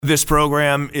This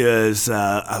program is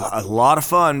a lot of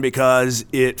fun because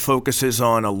it focuses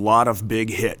on a lot of big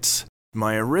hits.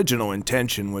 My original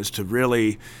intention was to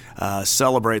really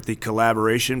celebrate the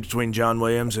collaboration between John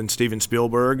Williams and Steven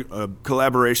Spielberg, a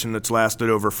collaboration that's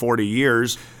lasted over 40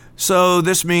 years. So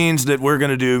this means that we're going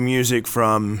to do music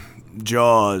from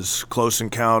Jaws, Close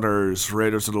Encounters,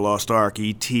 Raiders of the Lost Ark,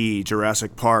 E.T.,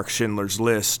 Jurassic Park, Schindler's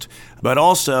List, but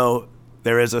also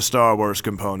there is a Star Wars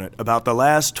component. About the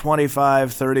last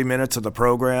 25-30 minutes of the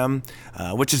program,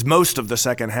 which is most of the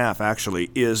second half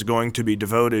actually, is going to be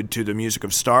devoted to the music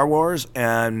of Star Wars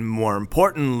and, more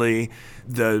importantly,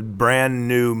 the brand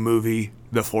new movie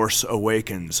The Force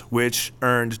Awakens, which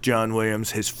earned John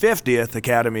Williams his 50th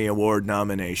Academy Award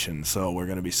nomination. So we're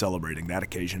going to be celebrating that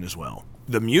occasion as well.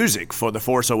 The music for The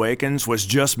Force Awakens was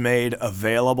just made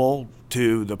available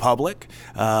to the public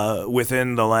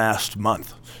within the last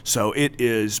month. So it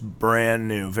is brand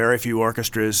new. Very few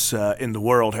orchestras in the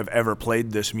world have ever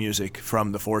played this music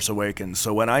from The Force Awakens.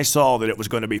 So when I saw that it was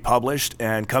going to be published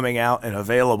and coming out and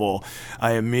available,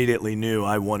 I immediately knew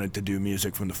I wanted to do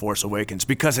music from The Force Awakens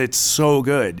because it's so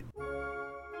good.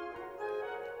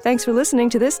 Thanks for listening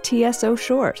to this TSO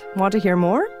Short. Want to hear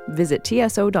more? Visit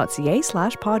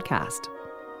tso.ca/podcast.